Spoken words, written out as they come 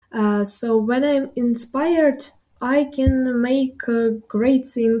So when I'm inspired, I can make great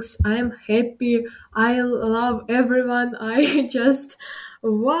things. I'm happy. I love everyone. I just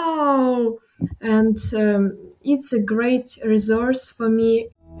wow, and it's a great resource for me.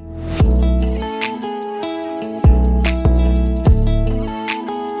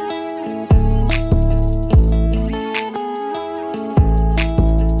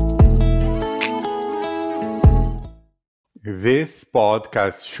 This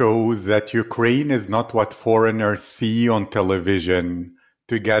podcast shows that Ukraine is not what foreigners see on television.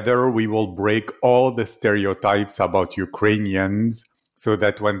 Together, we will break all the stereotypes about Ukrainians so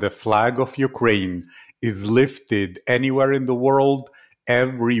that when the flag of Ukraine is lifted anywhere in the world,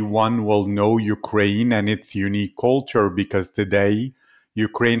 everyone will know Ukraine and its unique culture, because today,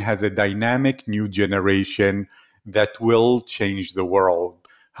 Ukraine has a dynamic new generation that will change the world.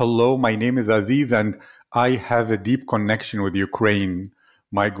 Hello, my name is Aziz, and I have a deep connection with Ukraine.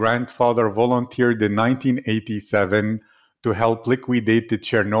 My grandfather volunteered in 1987 to help liquidate the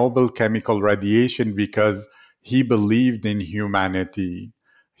Chernobyl chemical radiation because he believed in humanity.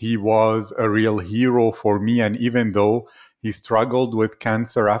 He was a real hero for me, and even though he struggled with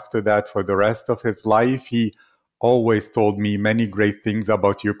cancer after that for the rest of his life, he always told me many great things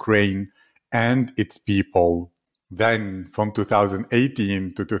about Ukraine and its people. Then, from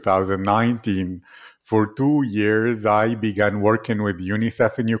 2018 to 2019, for 2 years, I began working with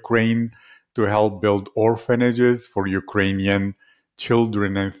UNICEF in Ukraine to help build orphanages for Ukrainian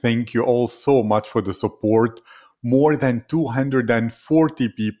children. And thank you all so much for the support. More than 240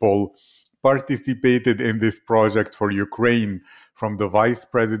 people participated in this project for Ukraine, from the vice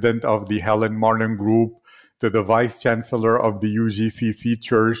president of the Helen Martin Group to the vice chancellor of the UGCC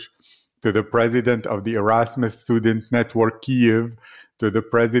Church, to the president of the Erasmus Student Network Kyiv, to the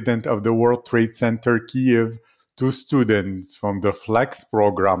president of the World Trade Center Kyiv, to students from the FLEX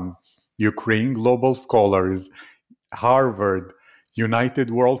program, Ukraine Global Scholars, Harvard, United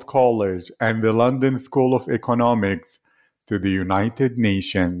World College, and the London School of Economics, to the United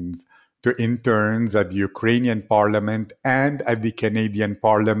Nations, to interns at the Ukrainian Parliament and at the Canadian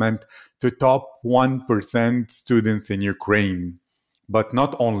Parliament, to top 1% students in Ukraine. But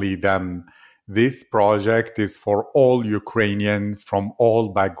not only them. This project is for all Ukrainians from all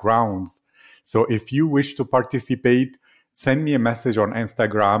backgrounds. So if you wish to participate, send me a message on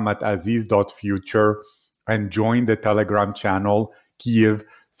Instagram at aziz.future and join the Telegram channel Kyiv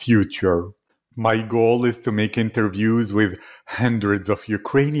Future. My goal is to make interviews with hundreds of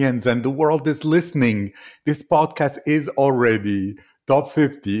Ukrainians, and the world is listening. This podcast is already top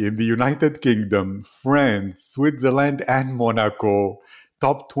 50 in the United Kingdom, France, Switzerland, and Monaco.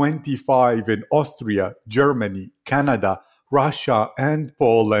 Top 25 in Austria, Germany, Canada, Russia, and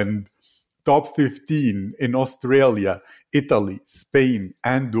Poland. Top 15 in Australia, Italy, Spain,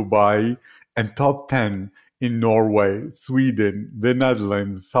 and Dubai. And top 10 in Norway, Sweden, the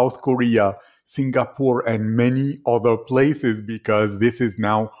Netherlands, South Korea, Singapore, and many other places, because this is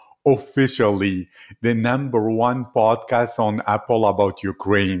now officially the #1 podcast on Apple about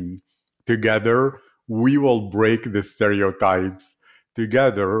Ukraine. Together, we will break the stereotypes.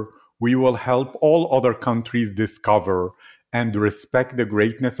 Together, we will help all other countries discover and respect the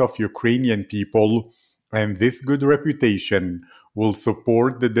greatness of Ukrainian people, and this good reputation will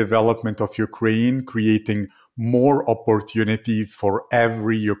support the development of Ukraine, creating more opportunities for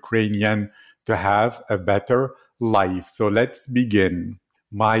every Ukrainian to have a better life. So let's begin.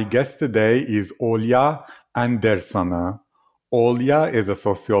 My guest today is Olya Andersona. Olya is a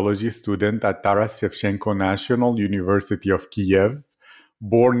sociology student at Taras Shevchenko National University of Kiev.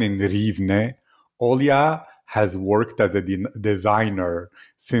 Born in Rivne, Olya has worked as a designer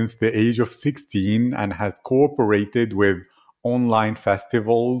since the age of 16 and has cooperated with online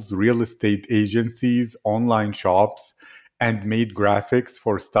festivals, real estate agencies, online shops, and made graphics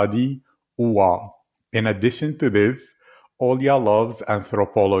for Study UA. In addition to this, Olya loves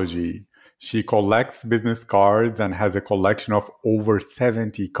anthropology. She collects business cards and has a collection of over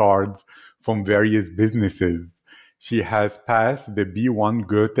 70 cards from various businesses. She has passed the B1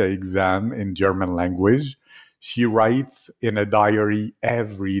 Goethe exam in German language. She writes in a diary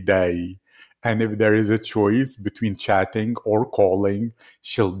every day. And if there is a choice between chatting or calling,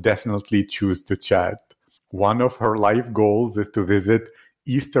 she'll definitely choose to chat. One of her life goals is to visit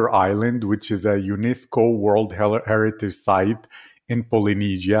Easter Island, which is a UNESCO World Heritage Site in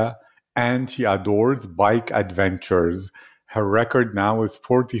Polynesia, and she adores bike adventures. Her record now is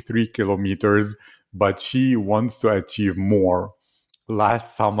 43 kilometers, but she wants to achieve more.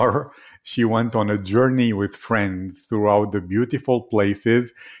 Last summer, she went on a journey with friends throughout the beautiful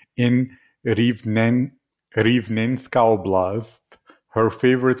places in Rivnenska Oblast. Her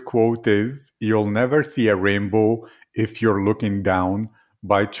favorite quote is, "You'll never see a rainbow if you're looking down,"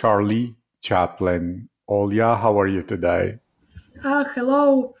 by Charlie Chaplin. Olya, how are you today?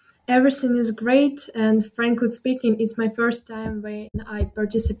 Hello, everything is great, and frankly speaking, it's my first time when I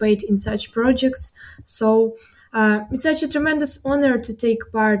participate in such projects. So it's such a tremendous honor to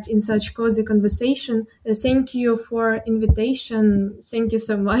take part in such cozy conversation. Thank you for invitation. Thank you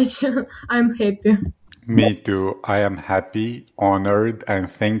so much. I'm happy. Me too. I am happy, honored, and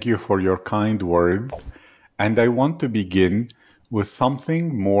thank you for your kind words. And I want to begin with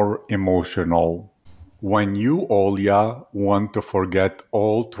something more emotional. When you, Olya, want to forget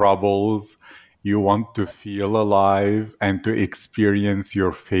all troubles, you want to feel alive and to experience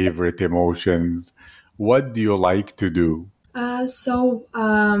your favorite emotions, what do you like to do? When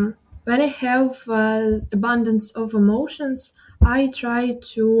I have abundance of emotions, I try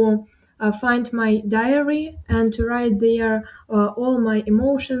to find my diary and to write there all my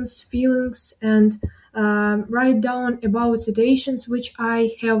emotions, feelings, and write down about situations which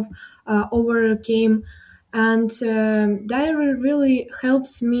I have overcame. And diary really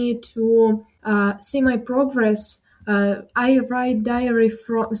helps me to see my progress. I write diary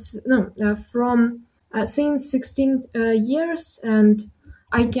from no from since 16 years, and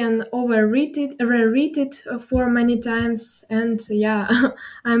I can reread it for many times, and yeah,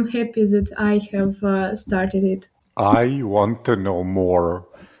 I'm happy that I have started it. I want to know more.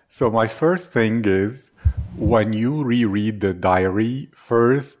 So, my first thing is, when you reread the diary,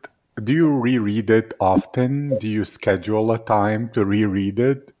 first, do you reread it often? Do you schedule a time to reread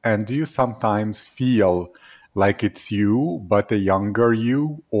it? And do you sometimes feel like it's you, but a younger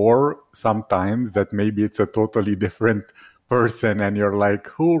you? Or sometimes that maybe it's a totally different person and you're like,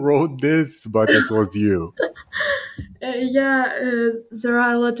 who wrote this? But it was you. There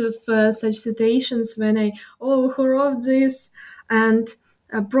are a lot of such situations when who wrote this, and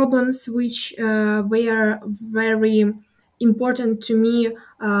problems which were very important to me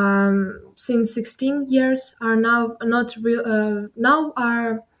since 16 years are now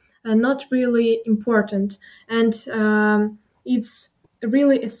are not really important, and it's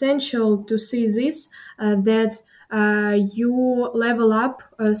really essential to see this that you level up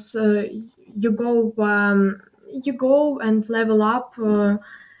as you go you go and level up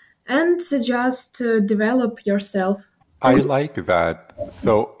and just develop yourself. I like that.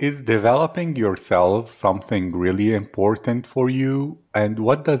 So, is developing yourself something really important for you? And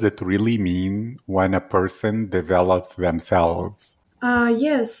what does it really mean when a person develops themselves?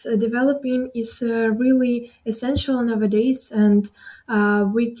 Yes, developing is really essential nowadays, and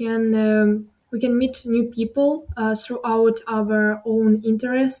we can meet new people throughout our own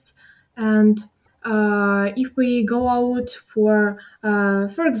interests. And if we go out for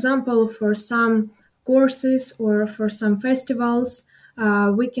example, for some courses or for some festivals,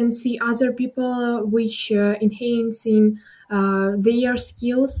 we can see other people which enhancing their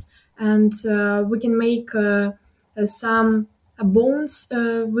skills, and we can make some bonds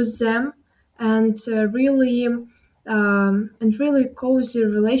with them, and really cozy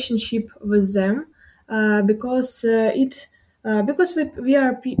relationship with them, because we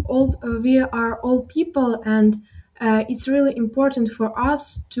are all people, and it's really important for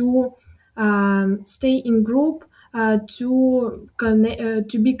us to stay in group, to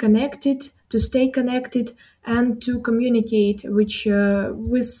be connected, to stay connected, and to communicate with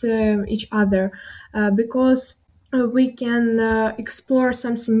each other, because we can explore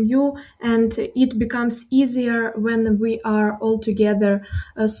something new, and it becomes easier when we are all together.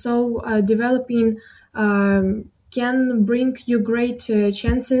 Developing can bring you great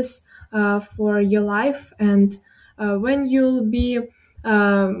chances for your life, and when you'll be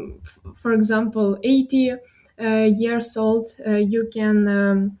for example 80 years old, you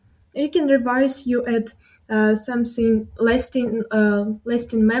can revise you at something lasting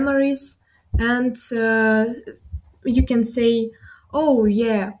memories, and you can say, "Oh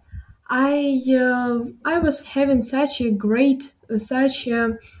yeah, I was having such a great, such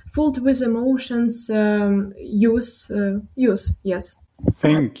filled with emotions use." Yes.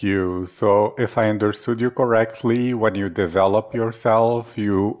 Thank you. So, if I understood you correctly, when you develop yourself,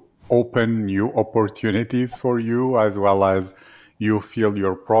 you open new opportunities for you as well as you feel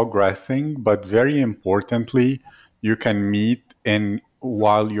you're progressing. But very importantly, you can meet in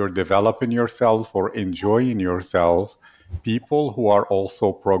while you're developing yourself or enjoying yourself people who are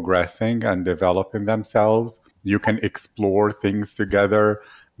also progressing and developing themselves. You can explore things together,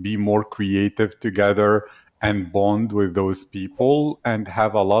 be more creative together, and bond with those people and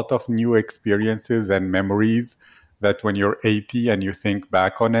have a lot of new experiences and memories that when you're 80 and you think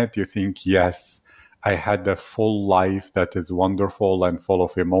back on it, you think, yes, I had a full life that is wonderful and full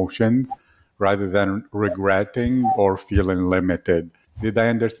of emotions rather than regretting or feeling limited. Did I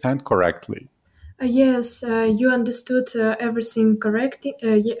understand correctly? Yes, you understood everything correct.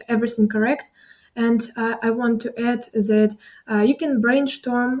 And I want to add that you can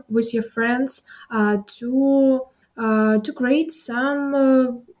brainstorm with your friends to create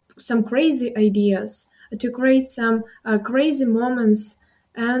some crazy ideas, to create some crazy moments,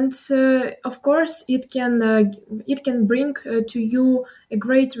 and of course it can bring to you a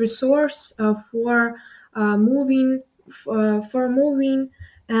great resource for moving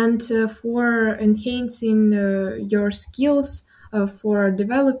and for enhancing your skills, for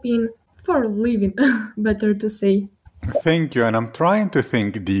developing, for living, better to say. Thank you. And I'm trying to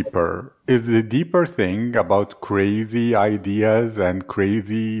think deeper. Is the deeper thing about crazy ideas and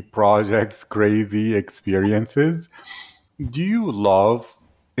crazy projects, crazy experiences? Do you love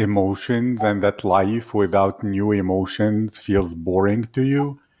emotions and that life without new emotions feels boring to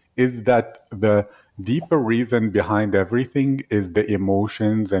you? Is that the deeper reason behind everything is the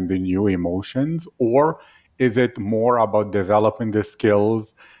emotions and the new emotions? Or is it more about developing the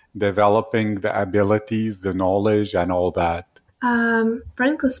skills, developing the abilities, the knowledge, and all that?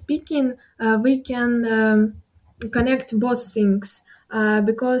 Frankly speaking, we can connect both things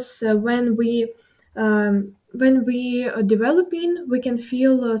because when we are developing, we can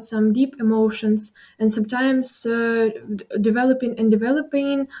feel some deep emotions, and sometimes developing and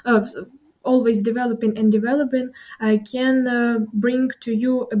developing. Always developing and developing can bring to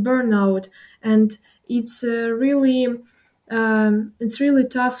you a burnout, and it's it's really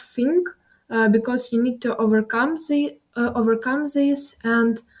tough thing because you need to overcome this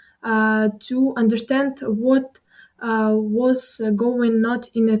and to understand what was going not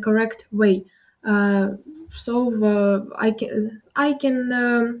in a correct way. Uh, I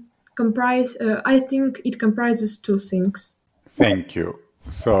can comprise. I think it comprises two things. Thank you.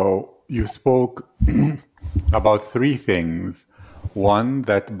 So you spoke about three things. One,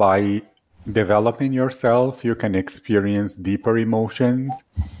 that by developing yourself, you can experience deeper emotions.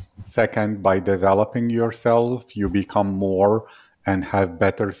 Second, by developing yourself, you become more and have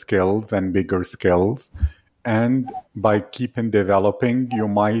better skills and bigger skills. And by keeping developing, you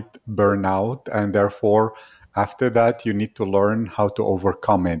might burn out. And therefore, after that, you need to learn how to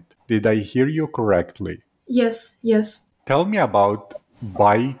overcome it. Did I hear you correctly? Yes, yes. Tell me about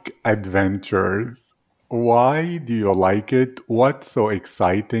bike adventures. Why do you like it? What's so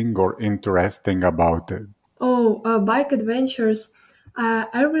exciting or interesting about it? Oh, bike adventures.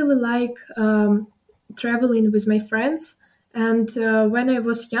 I really like traveling with my friends. And when I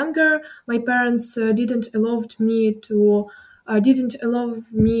was younger, my parents didn't allow me to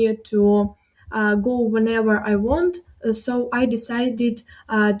go whenever I want. So I decided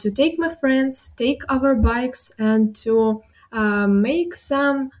to take my friends, take our bikes, and to make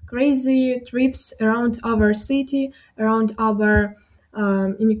some crazy trips around our city, around our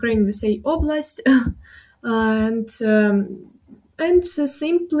in Ukraine we say oblast, and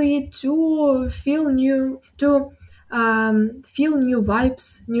simply to feel new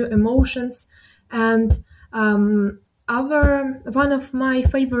vibes, new emotions, and our one of my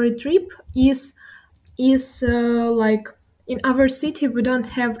favorite trip is like in our city we don't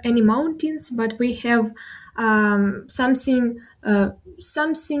have any mountains, but we have something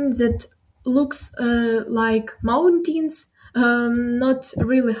that looks like mountains, not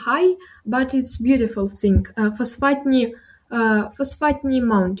really high, but it's beautiful thing. Phosphatny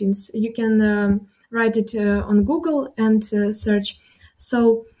mountains. You can write it on Google and search.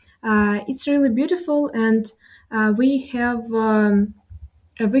 So it's really beautiful, and we have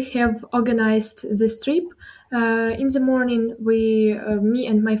organized this trip. In the morning, me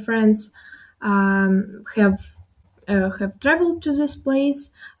and my friends, have traveled to this place.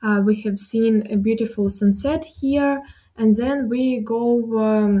 We have seen a beautiful sunset here, and then we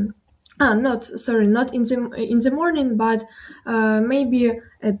go. Not sorry, not in the morning, but maybe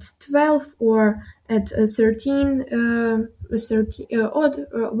at 12 or at 1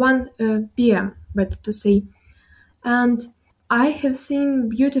 p.m. Better to say. And I have seen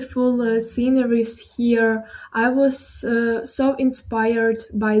beautiful sceneries here. I was so inspired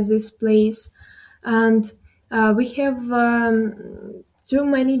by this place, and we have too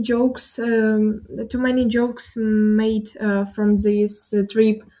many jokes made from this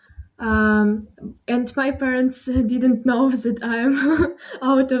trip. And my parents didn't know that I'm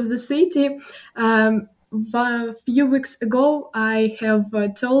out of the city. A few weeks ago, I have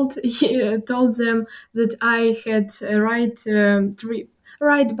told them that I had a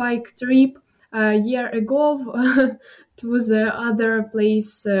ride bike trip a year ago to the other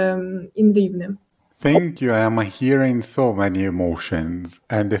place in Rivne. Thank you. I am hearing so many emotions.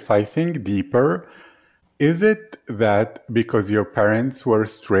 And if I think deeper, is it that because your parents were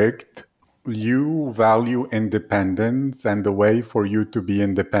strict, you value independence, and the way for you to be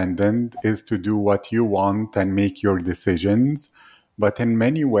independent is to do what you want and make your decisions? But in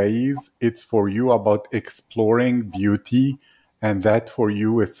many ways, it's for you about exploring beauty, and that for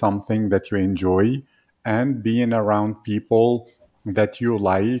you is something that you enjoy, and being around people that you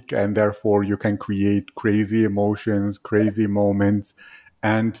like, and therefore you can create crazy emotions, crazy moments,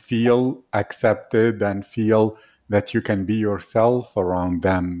 and feel accepted and feel that you can be yourself around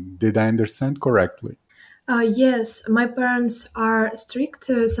them. Did I understand correctly? Yes, my parents are strict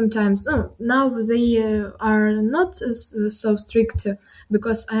sometimes. No, now they are not so strict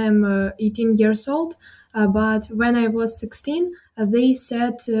because I am 18 years old. But when I was 16, they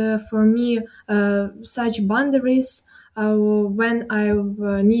set for me such boundaries when I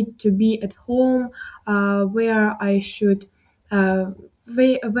need to be at home, where I should, uh,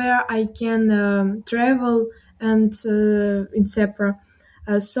 where I can travel and etc.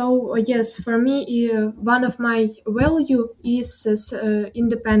 So yes, for me, one of my value is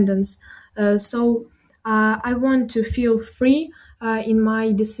independence. So I want to feel free in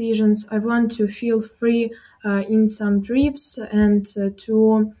my decisions. I want to feel free in some trips and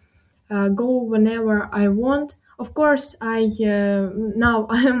to go whenever I want. Of course, I now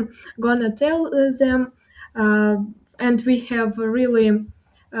I'm gonna tell them, uh, and we have really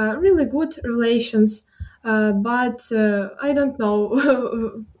good relations. But I don't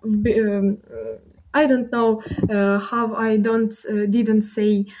know. I don't know how I don't didn't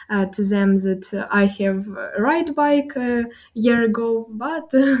say to them that I have a ride bike a year ago,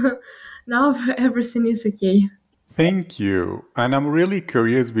 but now everything is okay. Thank you. And I'm really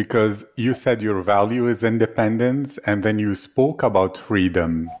curious because you said your value is independence and then you spoke about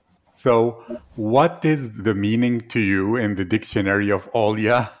freedom. So, what is the meaning to you in the dictionary of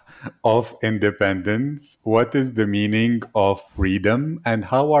Olia of independence? What is the meaning of freedom and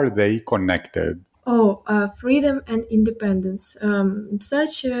how are they connected? Oh, freedom and independence.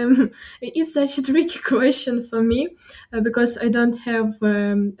 Such it's such a tricky question for me because I don't have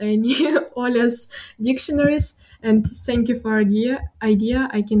any Ola's dictionaries. And thank you for idea.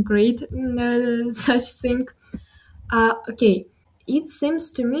 I can create such thing. Okay, it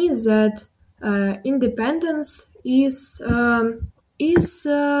seems to me that independence is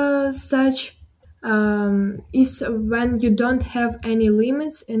such is when you don't have any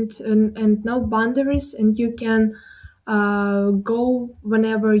limits and no boundaries, and you can go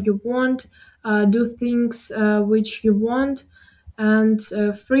whenever you want, do things which you want, and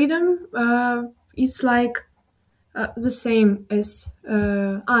freedom. It's like the same as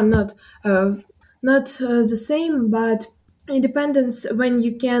uh, not the same, but independence when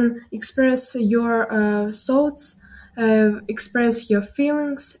you can express your thoughts, express your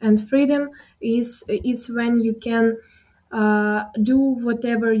feelings, and freedom is when you can do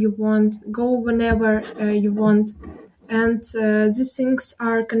whatever you want, go whenever you want, and these things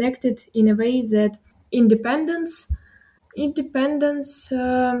are connected in a way that independence independence.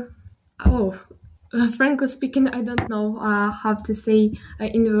 Oh, frankly speaking, I don't know how to say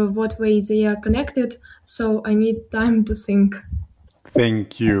in what way they are connected, so I need time to think.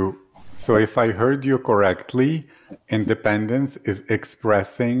 Thank you. So, if I heard you correctly, independence is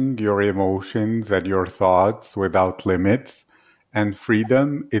expressing your emotions and your thoughts without limits, and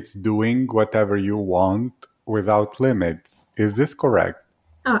freedom, it's doing whatever you want without limits. Is this correct?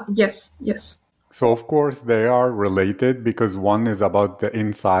 Yes, yes. So, of course, they are related because one is about the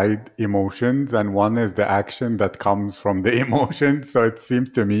inside emotions and one is the action that comes from the emotions. So, it seems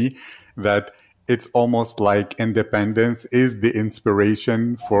to me that it's almost like independence is the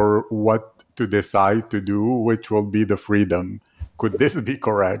inspiration for what to decide to do, which will be the freedom. Could this be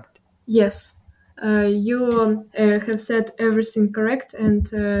correct? Yes, you have said everything correct, and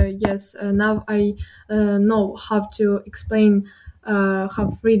yes, now I know how to explain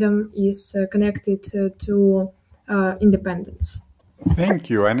how freedom is connected to independence. Thank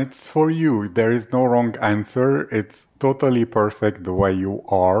you. And it's for you. There is no wrong answer. It's totally perfect the way you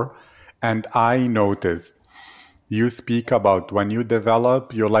are. And I noticed you speak about when you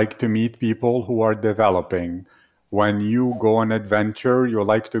develop, you like to meet people who are developing. When you go on adventure, you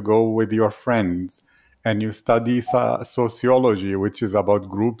like to go with your friends. And you study sociology, which is about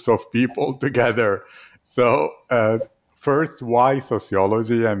groups of people together. So, first, why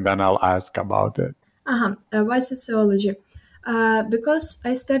sociology? And then I'll ask about it. Why sociology? Because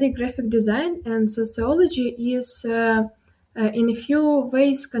I study graphic design, and sociology is in a few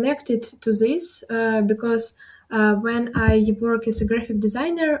ways connected to this. Because when I work as a graphic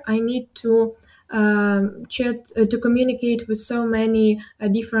designer, I need to chat to communicate with so many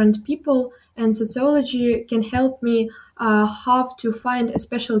different people, and sociology can help me how to find a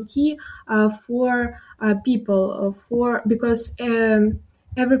special key for people for because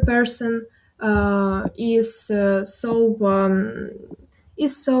every person is so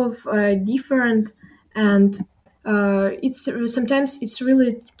different, and it's sometimes it's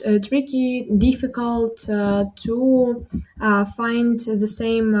really tricky, difficult to find the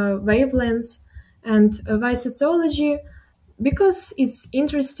same wavelengths. And why sociology? Because it's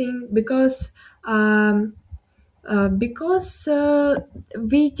interesting. Because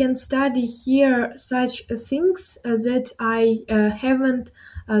we can study here such things that I haven't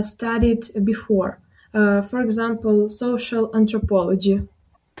studied before. For example, social anthropology.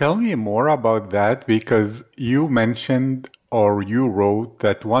 Tell me more about that because you mentioned or you wrote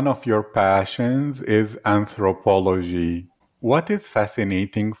that one of your passions is anthropology. What is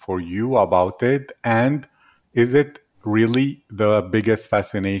fascinating for you about it? And is it really the biggest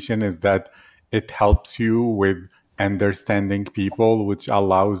fascination is that it helps you with understanding people, which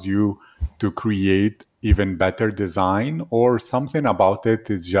allows you to create even better design, or something about it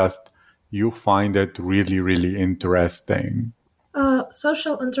is just you find it really, really interesting?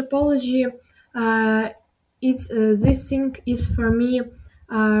 Social anthropology, uh, this thing is for me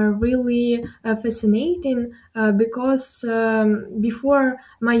really fascinating because before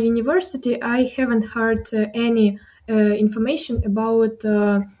my university, I haven't heard any information about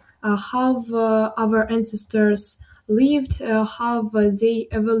how our ancestors lived, how they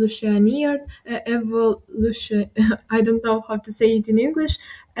evolution. I don't know how to say it in English.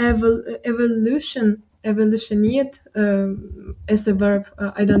 Evolutionate as a verb.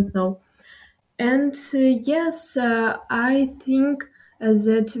 I don't know. And yes, I think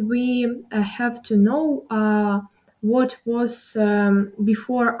that we have to know what was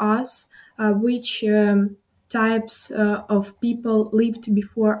before us, which types of people lived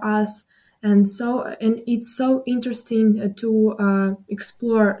before us, and it's so interesting to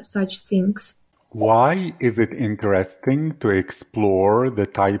explore such things. Why is it interesting to explore the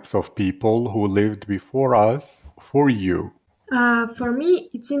types of people who lived before us for you? For me,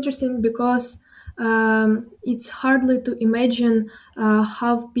 it's interesting because it's hardly to imagine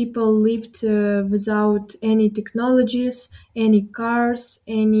how people lived without any technologies, any cars,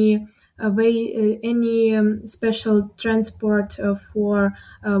 any special transport for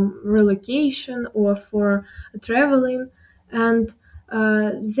relocation or for traveling, and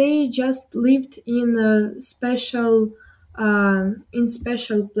they just lived in special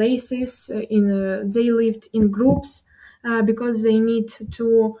places. They lived in groups because they need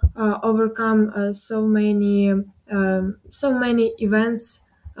to overcome so many events,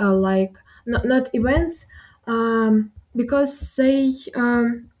 like not events, because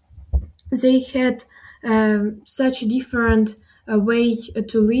they had such different way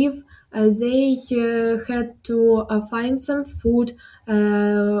to live. They had to find some food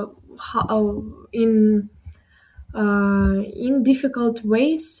in in difficult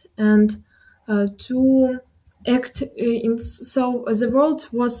ways, and to act in so the world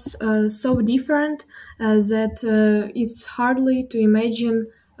was so different that it's hardly to imagine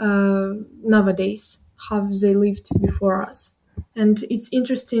nowadays how they lived before us. And it's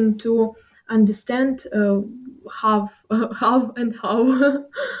interesting to understand how how.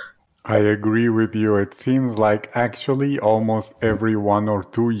 I agree with you. It seems like actually almost every 1 or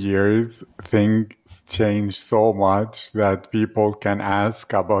 2 years, things change so much that people can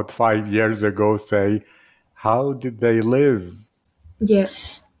ask about 5 years ago, say, how did they live?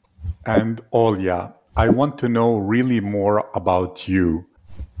 Yes. And Olya, I want to know really more about you.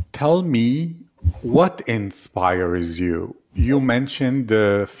 Tell me what inspires you. You mentioned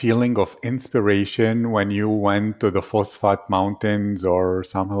the feeling of inspiration when you went to the Phosphate Mountains or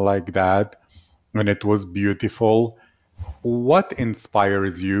something like that, and it was beautiful. What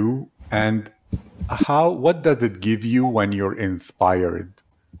inspires you, and what does it give you when you're inspired?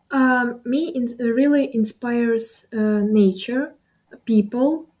 Really inspires nature,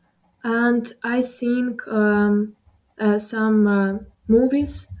 people, and I think some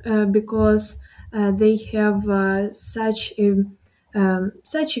movies because they have such a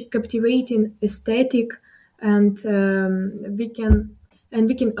captivating aesthetic, and we can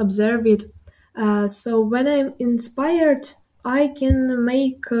observe it. So when I'm inspired, I can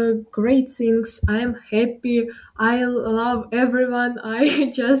make great things. I'm happy. I love everyone.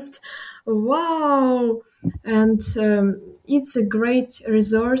 I just wow, and it's a great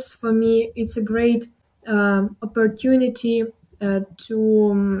resource for me. It's a great opportunity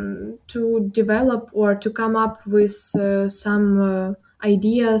to develop or to come up with some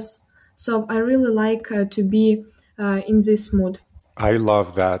ideas. So I really like to be in this mood. I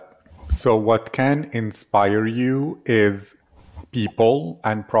love that. So, what can inspire you is people,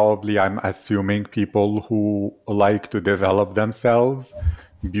 and probably I'm assuming people who like to develop themselves,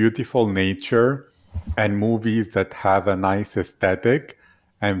 beautiful nature, and movies that have a nice aesthetic.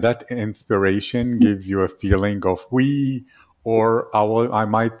 And that inspiration gives you a feeling of we, or I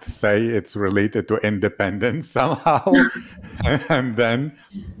might say it's related to independence somehow. And then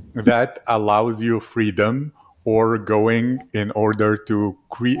that allows you freedom or going in order to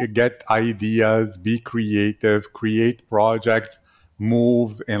get ideas, be creative, create projects,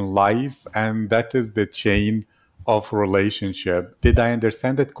 move in life. And that is the chain of relationship. Did I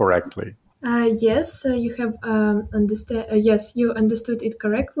understand it correctly? Yes, you have understand. Yes, you understood it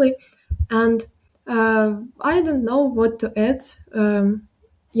correctly, and I don't know what to add.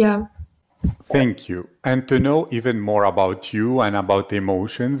 Yeah. Thank you. And to know even more about you and about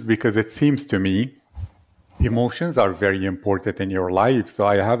emotions, because it seems to me emotions are very important in your life. So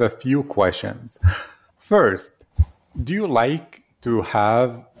I have a few questions. First, do you like to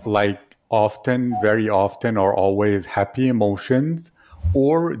have like often, very often, or always happy emotions?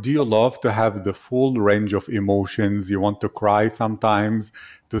 Or do you love to have the full range of emotions? You want to cry sometimes,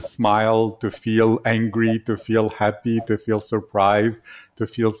 to smile, to feel angry, to feel happy, to feel surprised, to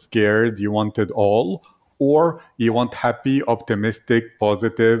feel scared. You want it all? Or you want happy, optimistic,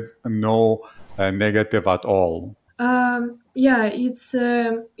 positive, no negative at all? Yeah, it's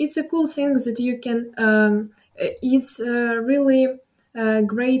a cool thing that you can. It's really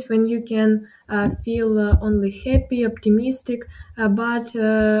great when you can feel only happy, optimistic. But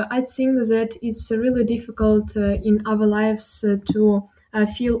I think that it's really difficult in our lives to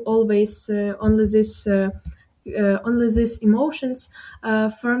feel always only these emotions.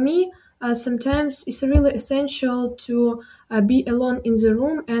 For me, sometimes it's really essential to be alone in the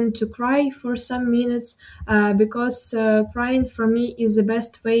room and to cry for some minutes because crying for me is the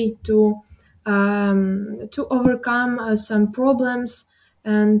best way to overcome some problems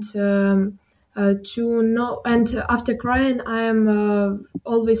and to know. And after crying, I am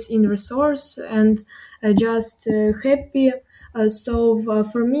always in resource and just happy. So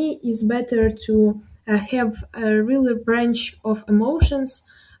for me, it's better to have a really range of emotions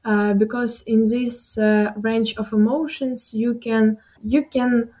because in this range of emotions you can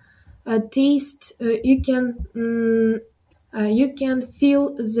taste you can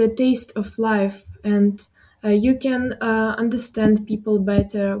feel the taste of life and you can understand people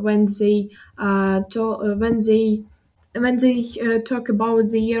better when they talk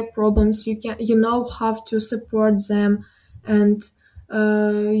about their problems. You know how to support them, and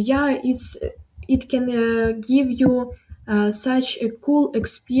yeah, it can give you such a cool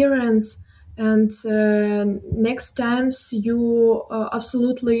experience. And next times you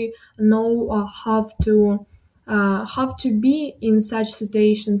absolutely know how to be in such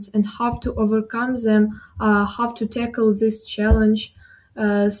situations and how to overcome them, how to tackle this challenge.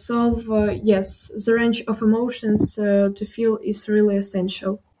 Yes, the range of emotions to feel is really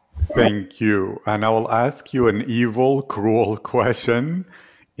essential. Thank you. And I will ask you an evil, cruel question.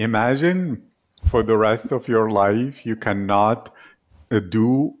 Imagine for the rest of your life, you cannot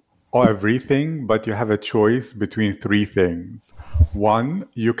do everything, but you have a choice between three things. One,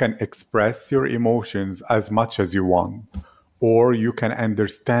 you can express your emotions as much as you want, or you can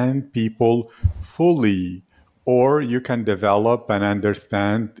understand people fully, or you can develop and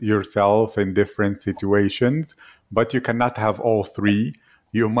understand yourself in different situations, but you cannot have all three.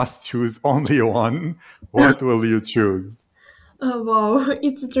 You must choose only one. What will you choose? Oh, wow,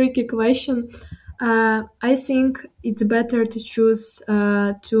 it's a tricky question. I think it's better to choose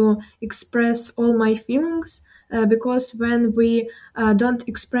to express all my feelings because when we don't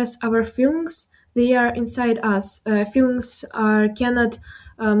express our feelings, they are inside us. Feelings cannot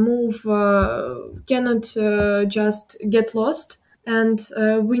cannot just get lost, and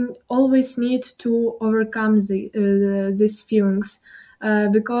we always need to overcome these feelings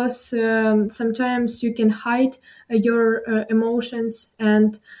because sometimes you can hide your emotions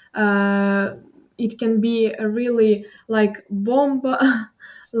and it can be a really like bomb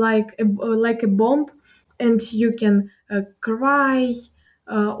like a bomb, and you can cry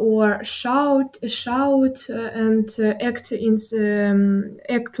or shout and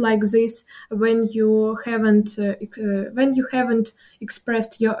act like this when you haven't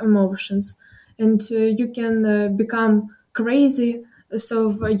expressed your emotions, and you can become crazy.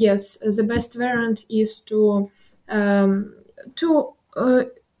 Yes, the best variant is to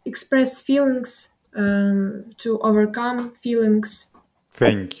express feelings, to overcome feelings.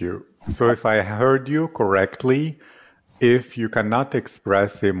 Thank you. So, if I heard you correctly, If you cannot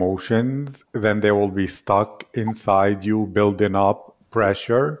express emotions, then they will be stuck inside you, building up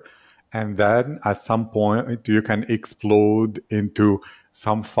pressure. And then at some point, you can explode into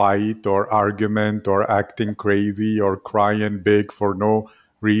some fight or argument or acting crazy or crying big for no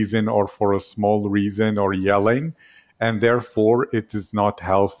reason or for a small reason or yelling. And therefore, it is not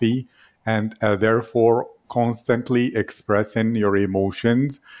healthy. And therefore, constantly expressing your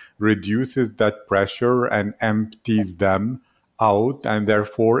emotions reduces that pressure and empties them out, and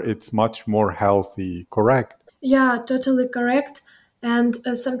therefore it's much more healthy, correct? Yeah, totally correct. And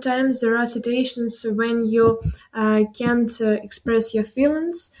sometimes there are situations when you can't express your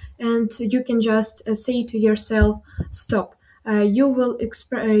feelings, and you can just say to yourself, "Stop."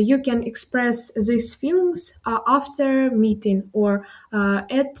 You can express these feelings after meeting or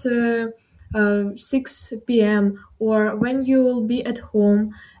at 6 p.m. or when you will be at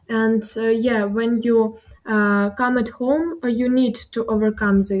home. And yeah, when you come at home, you need to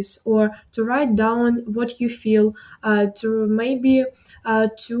overcome this or to write down what you feel, to maybe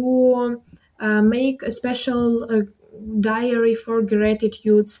to make a special diary for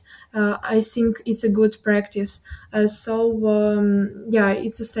gratitudes. I think it's a good practice. Yeah,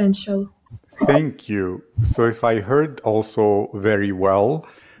 it's essential. Thank you. So, if I heard also very well,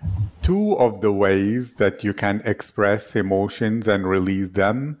 two of the ways that you can express emotions and release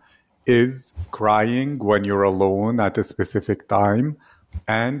them is crying when you're alone at a specific time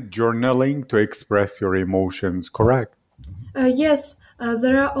and journaling to express your emotions, correct? Yes,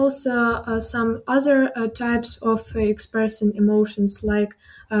 there are also some other types of expressing emotions, like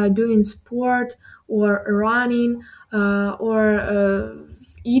doing sport or running or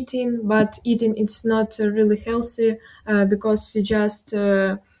eating. But eating it's not really healthy because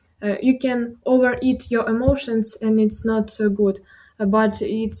you can overeat your emotions and it's not good. But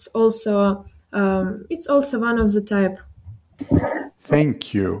it's also one of the type.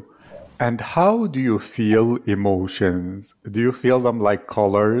 Thank you. And how do you feel emotions? Do you feel them like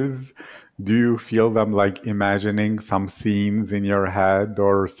colors? Do you feel them like imagining some scenes in your head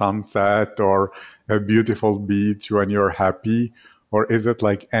or sunset or a beautiful beach when you're happy? Or is it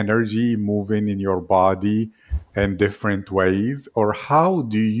like energy moving in your body in different ways? Or how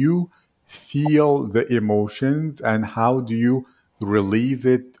do you feel the emotions and how do you release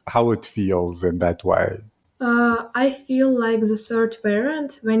it, how it feels in that way? I feel like the third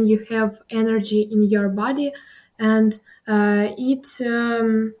variant when you have energy in your body and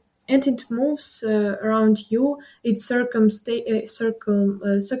it moves around you. It circulates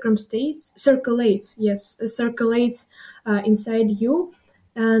inside you.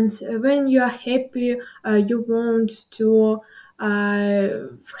 And when you are happy, you want to uh,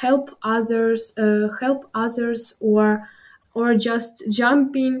 help others, or just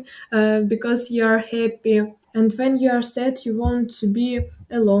jumping because you are happy. And when you are sad, you want to be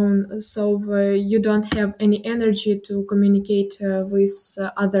alone, so you don't have any energy to communicate with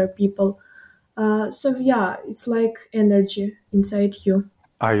other people. So yeah, it's like energy inside you.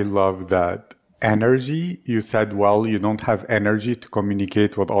 I love that. Energy, you said, well, you don't have energy to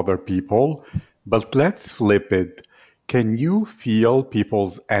communicate with other people, but let's flip it. Can you feel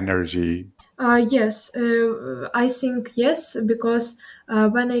people's energy? Yes, I think yes, because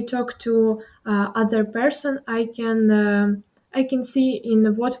when I talk to other person, I can see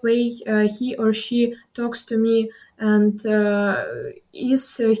in what way he or she talks to me, and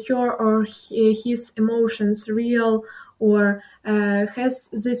is her or his emotions real, or has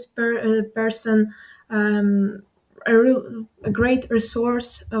this person a great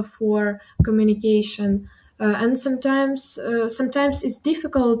resource for communication. And sometimes it's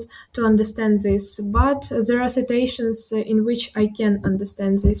difficult to understand this, but there are situations in which I can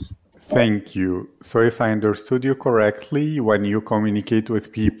understand this. Thank you. So, if I understood you correctly, when you communicate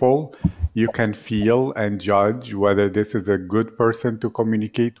with people, you can feel and judge whether this is a good person to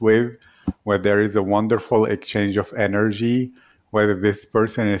communicate with, whether there is a wonderful exchange of energy, whether this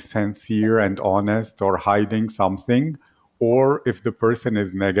person is sincere and honest or hiding something, or if the person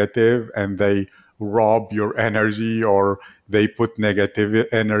is negative and they rob your energy or they put negative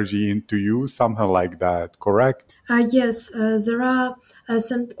energy into you, something like that, correct? Yes, there are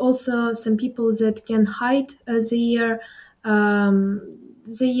some people that can hide um,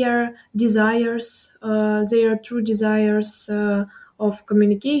 their desires, their true desires of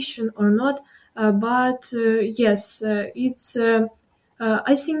communication or not. But yes, it's.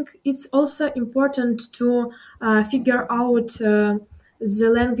 I think it's also important to figure out the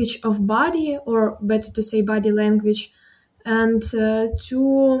language of body, or better to say, body language, and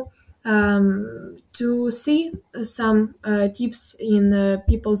to see some tips in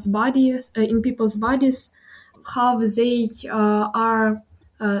people's bodies, how they are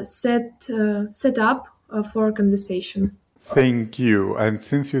set up for conversation. Thank you. And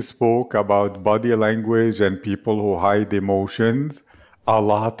since you spoke about body language and people who hide emotions, a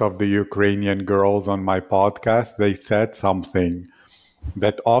lot of the Ukrainian girls on my podcast, they said something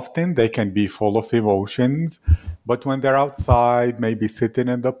that often they can be full of emotions, but when they're outside, maybe sitting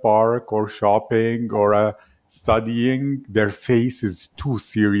in the park or shopping or studying, their face is too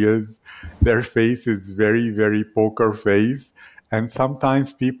serious. Their face is very, very poker face. And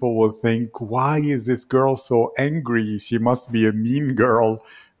sometimes people will think, why is this girl so angry? She must be a mean girl.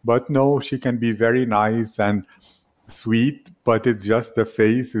 But no, she can be very nice and sweet, but it's just the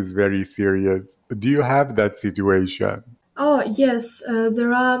face is very serious. Do you have that situation? Oh yes, there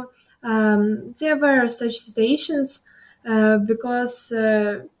were such situations because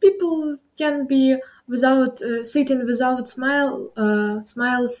people can be without sitting without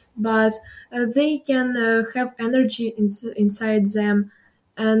smiles, but they can have energy inside them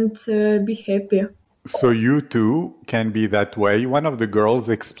and be happy. So you too can be that way. One of the girls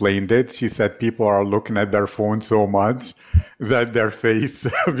explained it. She said people are looking at their phone so much that their face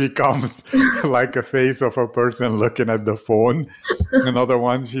becomes like a face of a person looking at the phone. Another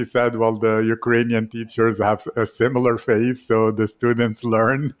one, she said, well, the Ukrainian teachers have a similar face, so the students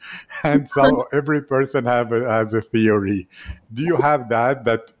learn. And so every person has a theory. Do you have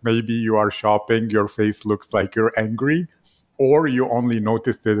that maybe you are shopping, your face looks like you're angry, or you only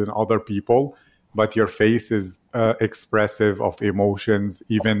noticed it in other people? But your face is expressive of emotions,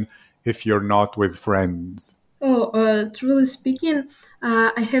 even if you're not with friends. Oh, truly speaking,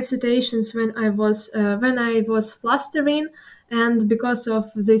 I have situations when I was flustering, and because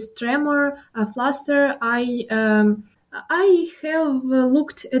of this tremor, fluster, I have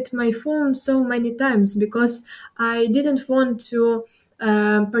looked at my phone so many times because I didn't want to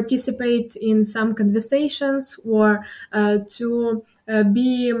participate in some conversations or to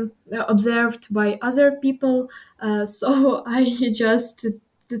be observed by other people. So I just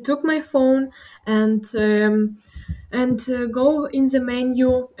took my phone and go in the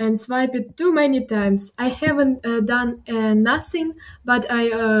menu and swipe it too many times. I haven't done nothing, but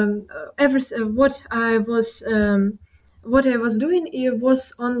I every what I was doing it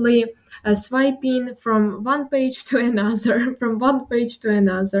was only swiping from one page to another, from one page to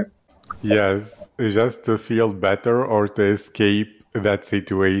another. Yes, just to feel better or to escape that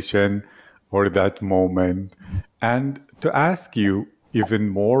situation or that moment. And to ask you even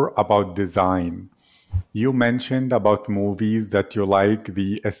more about design. You mentioned about movies that you like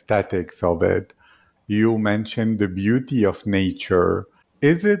the aesthetics of it. You mentioned the beauty of nature.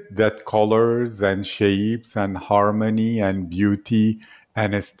 Is it that colors and shapes and harmony and beauty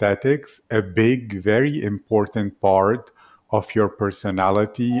and aesthetics a big, very important part of your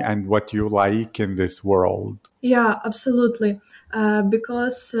personality and what you like in this world? Yeah, absolutely.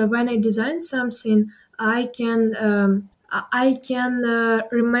 Because when I design something, I can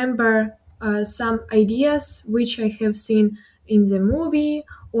remember some ideas which I have seen in the movie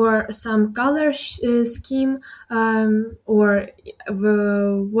or some color scheme or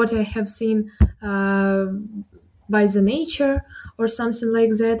what I have seen by the nature or something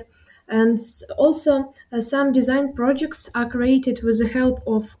like that. And also, some design projects are created with the help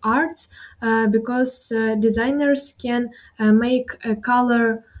of arts because designers can make a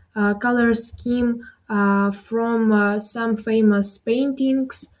color scheme from some famous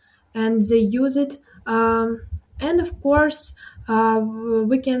paintings, and they use it. And of course,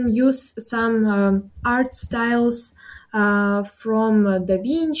 we can use some art styles from Da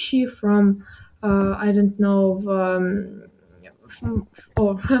Vinci, from I don't know.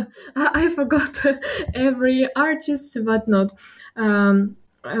 Oh, I forgot every artist, but not from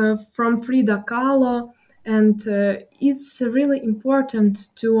Frida Kahlo, and it's really important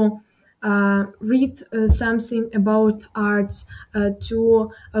to read something about arts,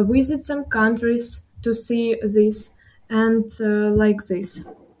 to visit some countries to see this and like this.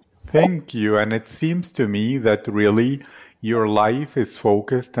 Thank you. And it seems to me that really your life is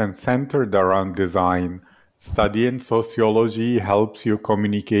focused and centered around design. Studying sociology helps you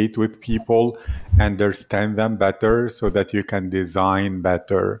communicate with people, understand them better so that you can design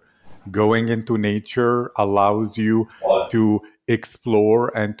better. Going into nature allows you to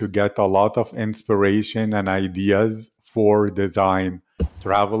explore and to get a lot of inspiration and ideas for design.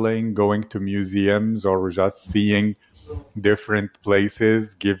 Traveling, going to museums, or just seeing different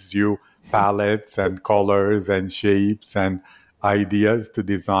places gives you palettes and colors and shapes and ideas to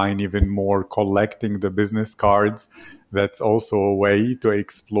design even more. Collecting the business cards, that's also a way to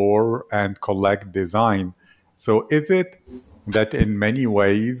explore and collect design. So is it that in many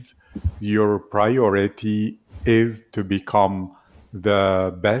ways your priority is to become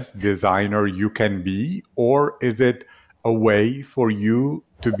the best designer you can be, or is it a way for you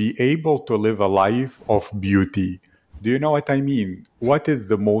to be able to live a life of beauty? Do you know what I mean? What is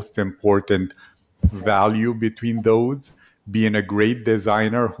the most important value between those? Being a great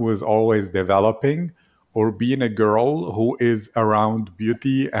designer who is always developing, or being a girl who is around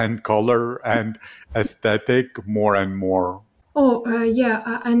beauty and color and aesthetic more and more? Oh, yeah,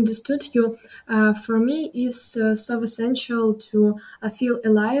 I understood you. For me, it's so essential to feel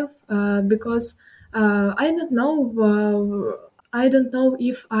alive because I don't know. I don't know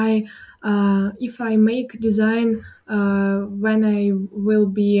if I make design when I will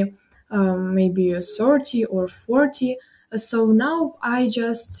be maybe 30 or 40. So now I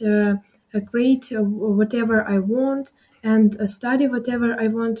just create whatever I want and study whatever I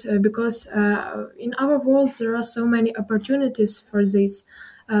want because in our world there are so many opportunities for this.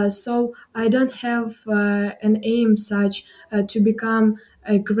 So I don't have an aim such to become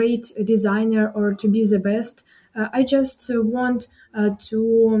a great designer or to be the best. I just want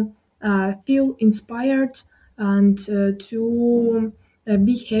to feel inspired and to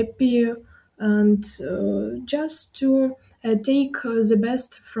be happy and just to take the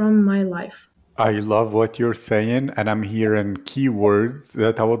best from my life. I love what you're saying, and I'm hearing keywords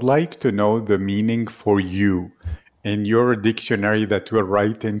that I would like to know the meaning for you in your dictionary that we're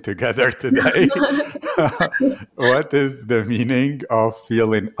writing together today. What is the meaning of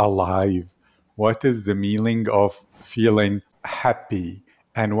feeling alive? What is the meaning of feeling happy?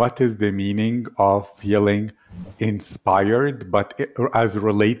 And what is the meaning of feeling inspired, but as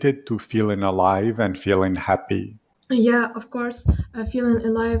related to feeling alive and feeling happy? Yeah, of course, feeling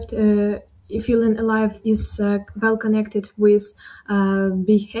alive. Feeling alive is well connected with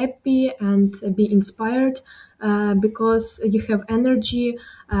be happy and be inspired because you have energy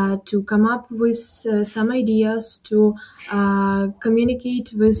to come up with some ideas to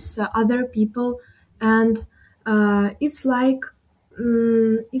communicate with other people, and it's like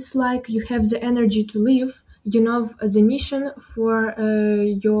you have the energy to live. You know the mission for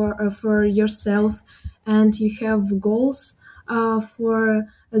yourself, and you have goals for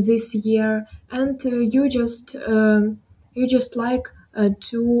this year, and you just like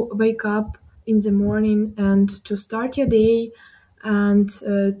to wake up in the morning and to start your day and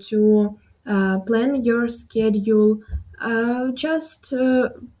to plan your schedule. Just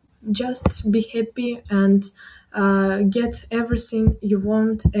be happy and get everything you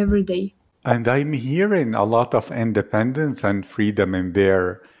want every day. And I'm hearing a lot of independence and freedom in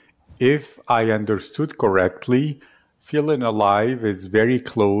there. If I understood correctly, feeling alive is very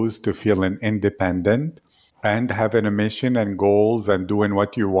close to feeling independent, and having a mission and goals and doing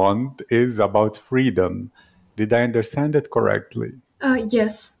what you want is about freedom. Did I understand it correctly?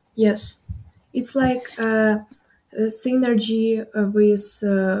 Yes, yes. It's like a synergy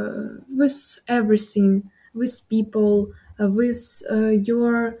with everything, with people, with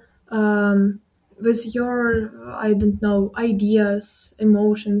your I don't know ideas,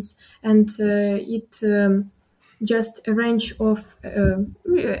 emotions, and it just a range of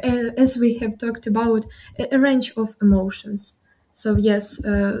as we have talked about a range of emotions. So yes,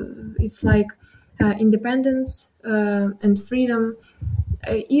 it's like independence and freedom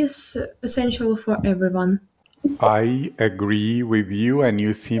is essential for everyone. I agree with you, and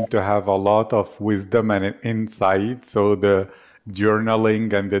you seem to have a lot of wisdom and insight. So, the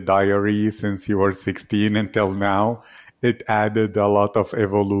journaling and the diary since you were 16 until now, it added a lot of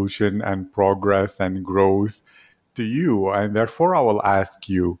evolution and progress and growth to you. And therefore, I will ask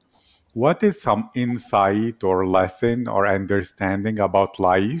you, what is some insight or lesson or understanding about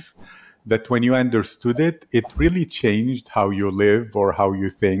life that when you understood it, it really changed how you live or how you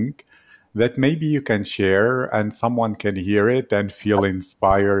think, that maybe you can share and someone can hear it and feel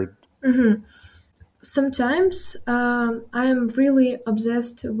inspired? Mhm. Sometimes I'm really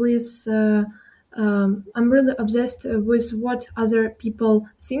obsessed with what other people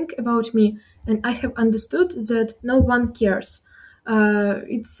think about me, and I have understood that no one cares.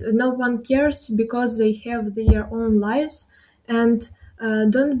 It's no one cares because they have their own lives, and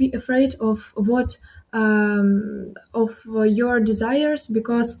don't be afraid of what of your desires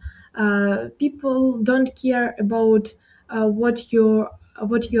because people don't care about what you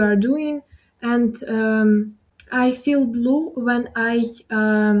are doing, and I feel blue when I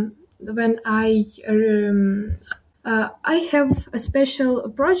have a special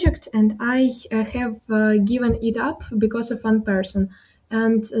project and I have given it up because of one person,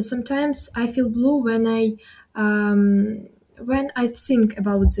 and sometimes I feel blue when I think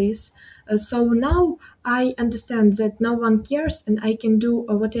about this. So now I understand that no one cares and I can do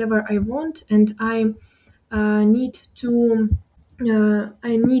whatever I want, and need to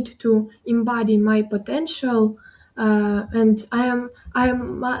I need to embody my potential, and I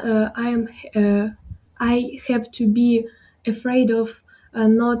have to be afraid of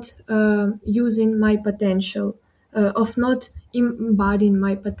not using my potential, of not embodying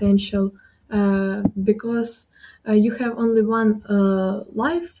my potential, because you have only one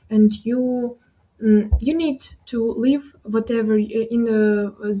life, and you need to live whatever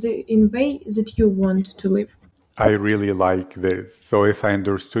in way that you want to live. I really like this. So, if I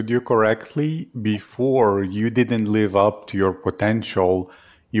understood you correctly, before you didn't live up to your potential,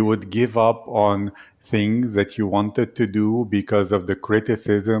 you would give up on things that you wanted to do because of the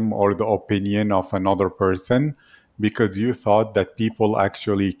criticism or the opinion of another person, because you thought that people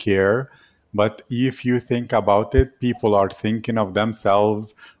actually care. But if you think about it, people are thinking of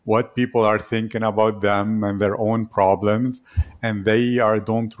themselves, what people are thinking about them and their own problems, and they are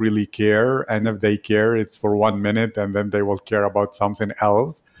don't really care. And if they care, it's for 1 minute, and then they will care about something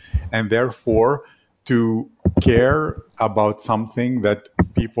else. And therefore, to care about something that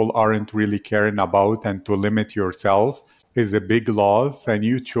people aren't really caring about and to limit yourself is a big loss. And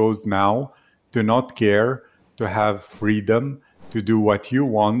you chose now to not care, to have freedom, to do what you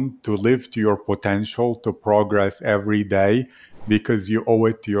want, to live to your potential, to progress every day because you owe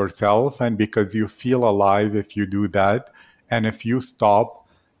it to yourself and because you feel alive if you do that. And if you stop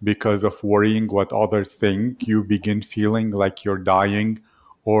because of worrying what others think, you begin feeling like you're dying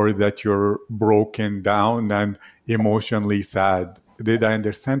or that you're broken down and emotionally sad. Did I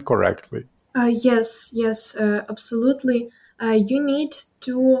understand correctly? Yes, absolutely. You need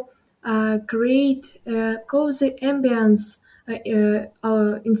to create a cozy ambience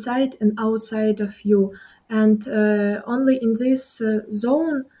inside and outside of you, and only in this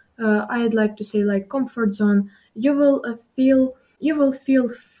zone, I'd like to say like comfort zone, you will feel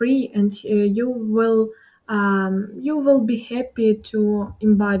free, and you will be happy to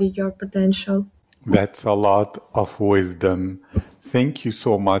embody your potential. That's a lot of wisdom. Thank you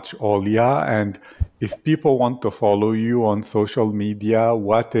so much, Olia. And if people want to follow you on social media,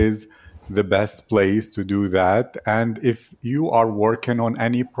 what is the best place to do that? And if you are working on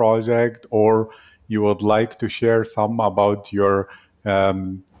any project or you would like to share some about your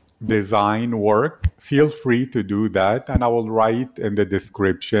um, design work, feel free to do that. And I will write in the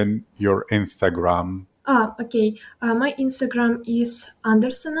description your Instagram. Okay. My Instagram is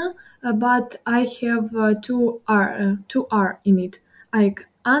Andersona, but I have two R in it, like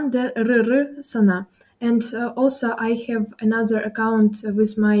Sana. And also I have another account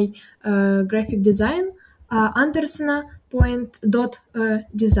with my graphic design, Andersona point dot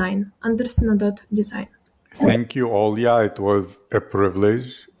design, Andersona dot design. Thank you, Olia. It was a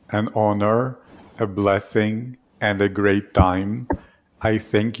privilege, an honor, a blessing, and a great time. I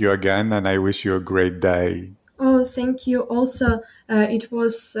thank you again and I wish you a great day. Oh, thank you. Also, it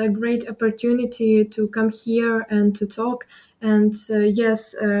was a great opportunity to come here and to talk. And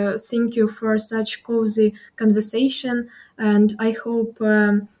yes, thank you for such cozy conversation. And I hope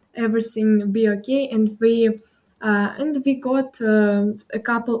everything be okay. And we got a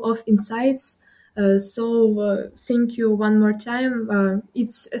couple of insights. So thank you one more time.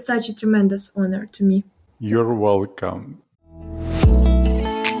 It's such a tremendous honor to me. You're welcome.